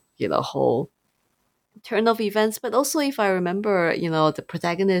changed the whole turn of events. But also, if I remember, the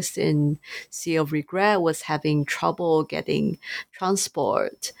protagonist in Sea of Regret was having trouble getting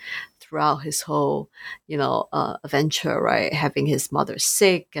transport throughout his whole, adventure, right? Having his mother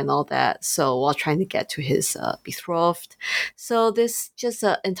sick and all that. So while trying to get to his betrothed. So this just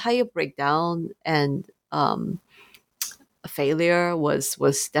an entire breakdown and a failure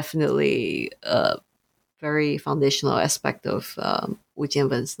was definitely very foundational aspect of Wu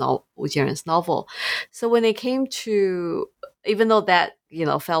Jianren's novel. So when it came to, even though that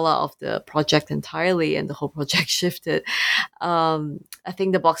fell out of the project entirely and the whole project shifted, I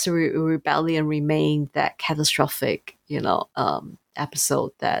think the Boxer Rebellion remained that catastrophic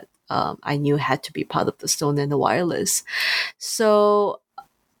episode that I knew had to be part of the Stone and the Wireless. So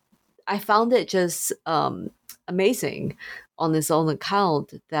I found it just amazing on its own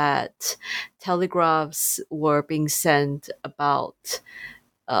account that telegraphs were being sent about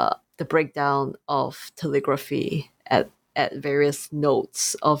the breakdown of telegraphy at various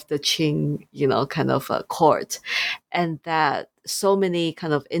notes of the Qing, kind of court, and that so many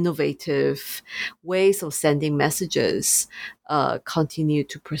kind of innovative ways of sending messages continue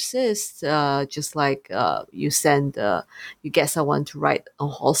to persist. Just like you get someone to ride on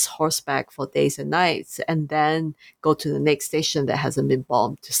horseback for days and nights, and then go to the next station that hasn't been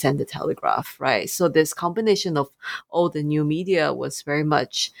bombed to send the telegraph, right? So this combination of old and new media was very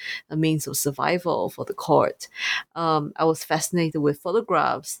much a means of survival for the court. I was fascinated with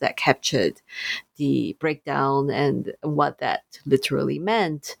photographs that captured the breakdown and what that literally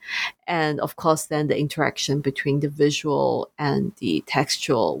meant. And of course, then the interaction between the visual and the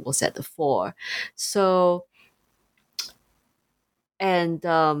textual was at the fore. So, and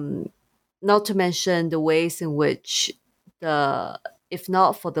not to mention the ways in which if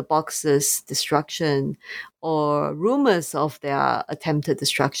not for the Boxer's destruction or rumors of their attempted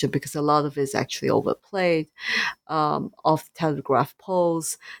destruction, because a lot of it is actually overplayed, of telegraph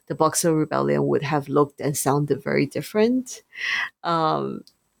poles, the Boxer Rebellion would have looked and sounded very different.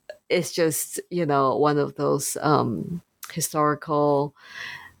 It's just, one of those historical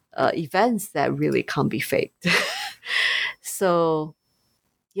events that really can't be faked. So,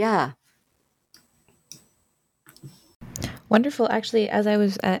 yeah. Wonderful. Actually, as I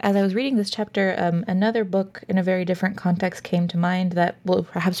was reading this chapter, another book in a very different context came to mind that will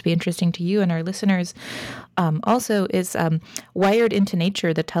perhaps be interesting to you and our listeners. Also, is "Wired into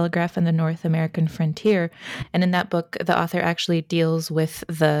Nature: The Telegraph and the North American Frontier." And in that book, the author actually deals with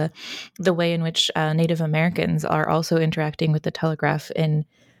the way in which Native Americans are also interacting with the telegraph in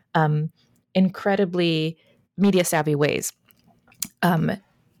incredibly media savvy ways.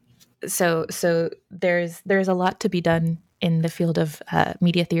 So there's a lot to be done in the field of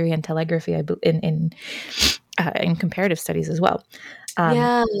media theory and telegraphy, in comparative studies as well.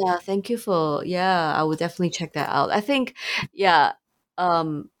 Yeah, thank you for, I would definitely check that out. I think,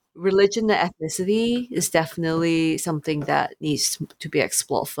 religion and ethnicity is definitely something that needs to be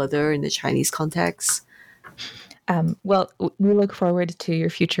explored further in the Chinese context. Well, we look forward to your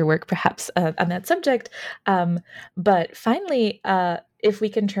future work, perhaps, on that subject. But finally, if we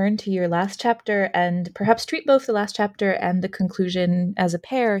can turn to your last chapter and perhaps treat both the last chapter and the conclusion as a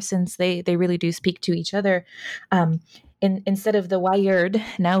pair, since they really do speak to each other. Instead of the wired,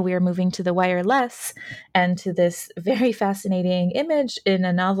 now we are moving to the wireless, and to this very fascinating image in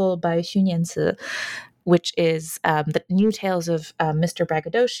a novel by Xu Nianci, which is the new tales of Mr.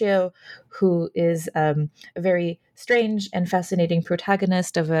 Braggadocio, who is a very strange and fascinating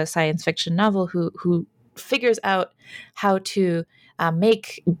protagonist of a science fiction novel who figures out how to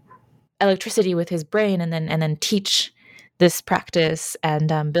make electricity with his brain and then teach this practice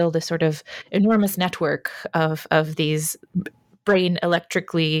and build a sort of enormous network of these brain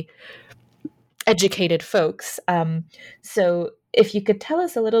electrically educated folks. So if you could tell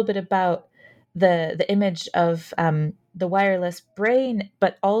us a little bit about the image of the wireless brain,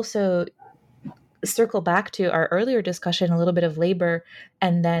 but also circle back to our earlier discussion, a little bit of labor,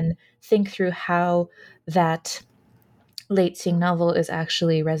 and then think through how that late Qing novel is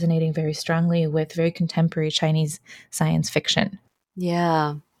actually resonating very strongly with very contemporary Chinese science fiction.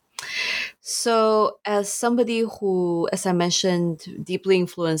 Yeah. So, as somebody who, as I mentioned, deeply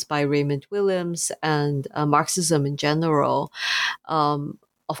influenced by Raymond Williams and Marxism in general,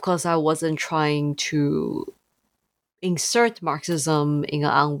 of course, I wasn't trying to insert Marxism in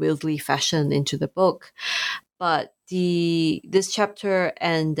an unwieldy fashion into the book, but this chapter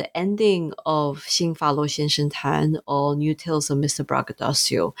and the ending of 新法罗先生谈 or New Tales of Mr.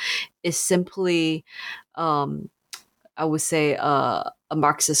 Braggadocio is simply a I would say, a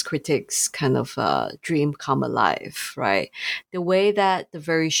Marxist critic's kind of dream come alive, right? The way that the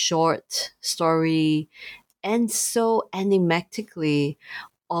very short story ends so enigmatically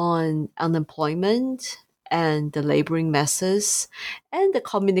on unemployment and the laboring masses and the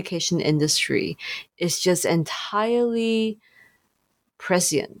communication industry is just entirely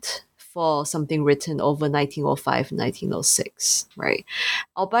prescient for something written over 1905, 1906, right?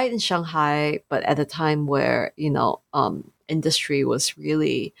 Albeit in Shanghai, but at a time where, industry was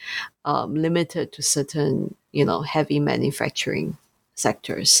really limited to certain, heavy manufacturing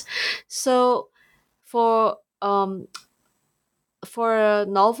sectors. So for for a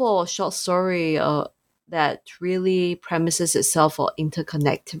novel or short story that really premises itself on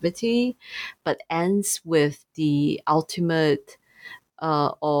interconnectivity, but ends with the ultimate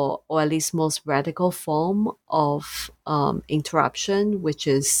or at least most radical form of interruption, which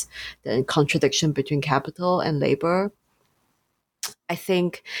is the contradiction between capital and labor. I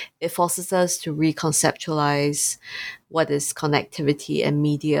think it forces us to reconceptualize what is connectivity and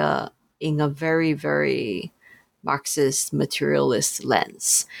media in a very, very Marxist materialist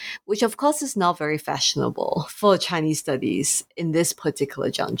lens, which of course is not very fashionable for Chinese studies in this particular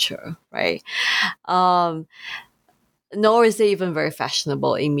juncture, right? Um, Nor is it even very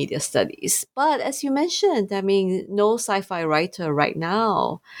fashionable in media studies. But as you mentioned, I mean, no sci-fi writer right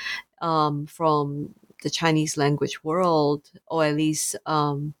now from the Chinese language world, or at least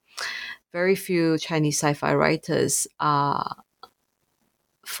very few Chinese sci-fi writers are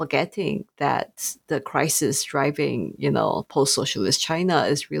forgetting that the crisis driving, post-socialist China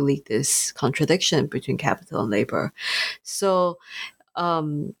is really this contradiction between capital and labor. So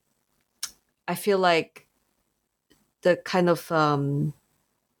I feel like the kind of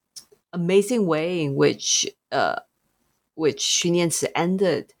amazing way in which Xu Nianzi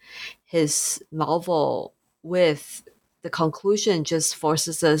ended his novel with the conclusion just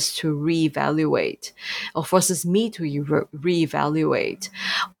forces us to reevaluate, or forces me to reevaluate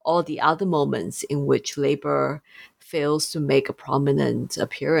all the other moments in which labor fails to make a prominent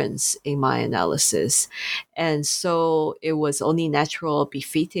appearance in my analysis. And so it was only natural,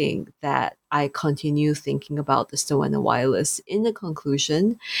 befitting that I continue thinking the Stone and the Wireless in the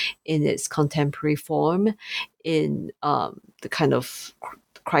conclusion, in its contemporary form, in the kind of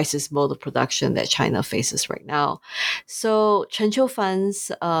crisis mode of production that China faces right now. So Chen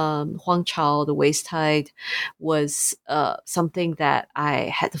Qiufan's Huang Chao, The Waste Tide, was something that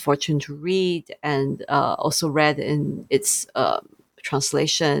I had the fortune to read, and also read in its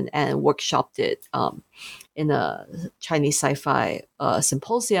translation and workshopped it in a Chinese sci-fi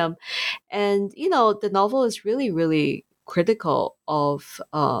symposium. And, the novel is really, really critical of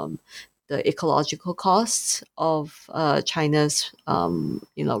the ecological costs of China's,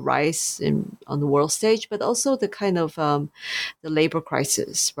 rise on the world stage, but also the kind of the labor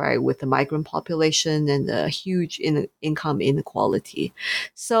crisis, right, with the migrant population and the huge income inequality.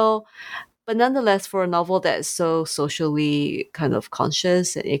 So, but nonetheless, for a novel that is so socially kind of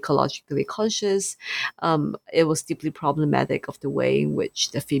conscious and ecologically conscious, it was deeply problematic of the way in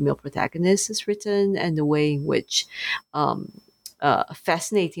which the female protagonist is written, and the way in which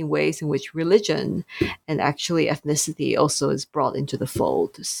fascinating ways in which religion and actually ethnicity also is brought into the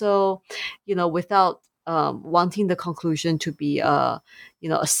fold. So, without wanting the conclusion to be a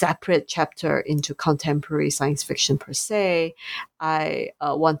separate chapter into contemporary science fiction per se, I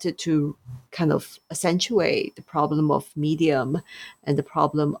wanted to kind of accentuate the problem of medium and the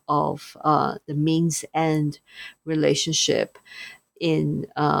problem of the means end relationship in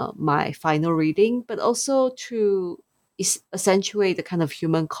my final reading, but also to accentuate the kind of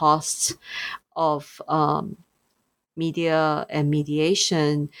human costs of media and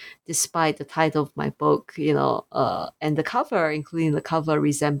mediation, despite the title of my book, and the cover, including the cover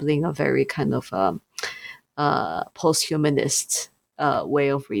resembling a very kind of post-humanist way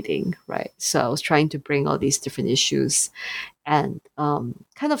of reading, right? So I was trying to bring all these different issues and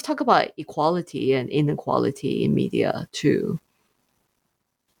kind of talk about equality and inequality in media too.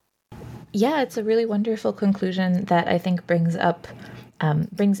 Yeah, it's a really wonderful conclusion that I think brings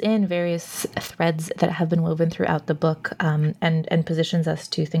in various threads that have been woven throughout the book, and positions us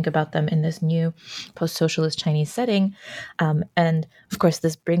to think about them in this new post-socialist Chinese setting. And of course,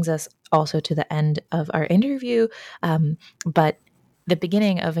 this brings us also to the end of our interview, but the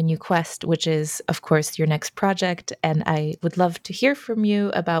beginning of a new quest, which is, of course, your next project. And I would love to hear from you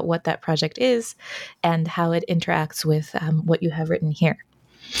about what that project is and how it interacts with what you have written here.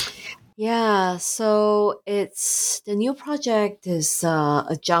 Yeah, so it's the new project is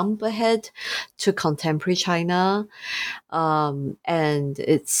a jump ahead to contemporary China, and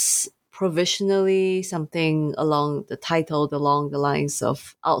it's provisionally something along the title, along the lines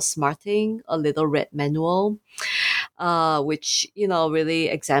of Outsmarting a Little Red Manual, which really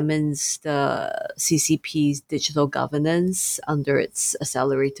examines the CCP's digital governance under its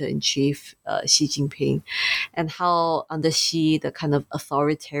accelerator in chief, Xi Jinping, and how under Xi the kind of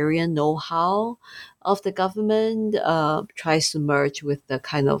authoritarian know-how of the government tries to merge with the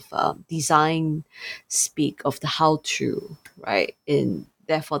kind of design speak of the how-to, right? In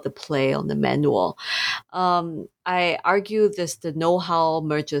therefore the play on the manual. I argue this the know-how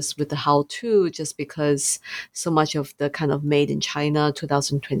merges with the how-to just because so much of the kind of made in China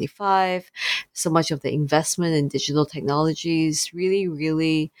 2025, so much of the investment in digital technologies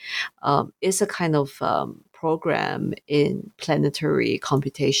really is a kind of program in planetary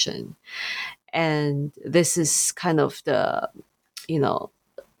computation. And this is kind of you know,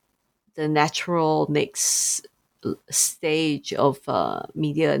 the natural next stage of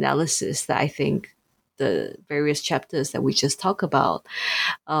media analysis that I think the various chapters that we just talked about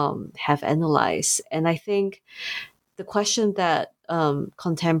have analyzed. And I think the question that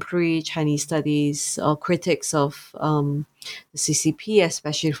contemporary Chinese studies or critics of the CCP,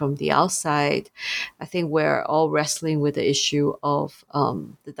 especially from the outside, I think we're all wrestling with the issue of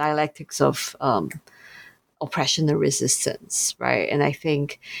the dialectics of oppression and resistance, right? And I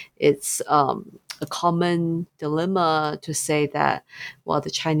think it's a common dilemma to say that while the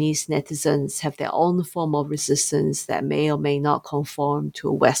Chinese netizens have their own form of resistance that may or may not conform to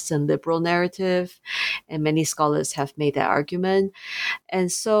a Western liberal narrative, and many scholars have made that argument.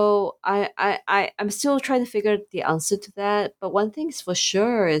 And so I'm still trying to figure the answer to that. But one thing is for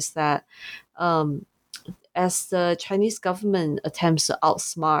sure is that um, as the Chinese government attempts to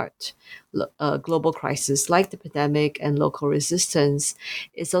outsmart global crises like the pandemic and local resistance,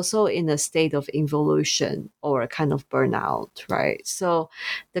 it's also in a state of involution or a kind of burnout, right? So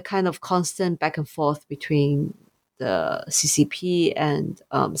the kind of constant back and forth between the CCP and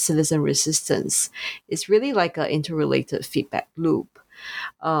citizen resistance is really like an interrelated feedback loop.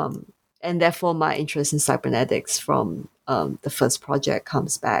 Um, and therefore, my interest in cybernetics from the first project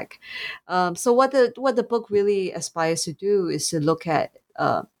comes back. So what the book really aspires to do is to look at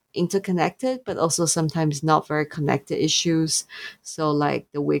interconnected, but also sometimes not very connected issues. So like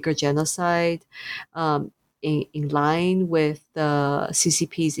the Uyghur genocide, in line with the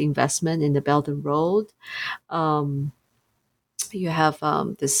CCP's investment in the Belt and Road. Um, you have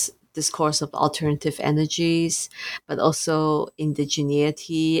this discourse of alternative energies, but also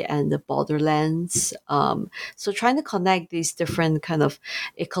indigeneity and the borderlands. So trying to connect these different kind of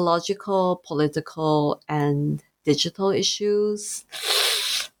ecological, political, and digital issues.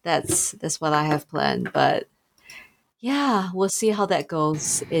 That's what I have planned. But yeah, we'll see how that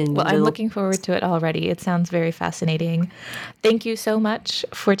goes Well, in I'm little. looking forward to it already. It sounds very fascinating. Thank you so much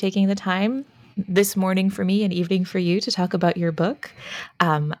for taking the time this morning for me and evening for you to talk about your book.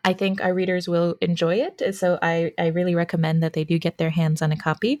 I think our readers will enjoy it. So I really recommend that they do get their hands on a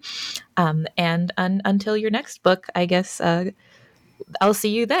copy. And until your next book, I guess I'll see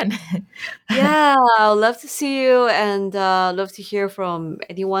you then. Yeah, I'd love to see you and love to hear from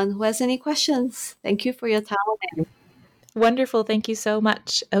anyone who has any questions. Thank you for your time. Wonderful. Thank you so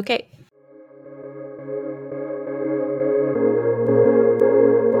much. Okay.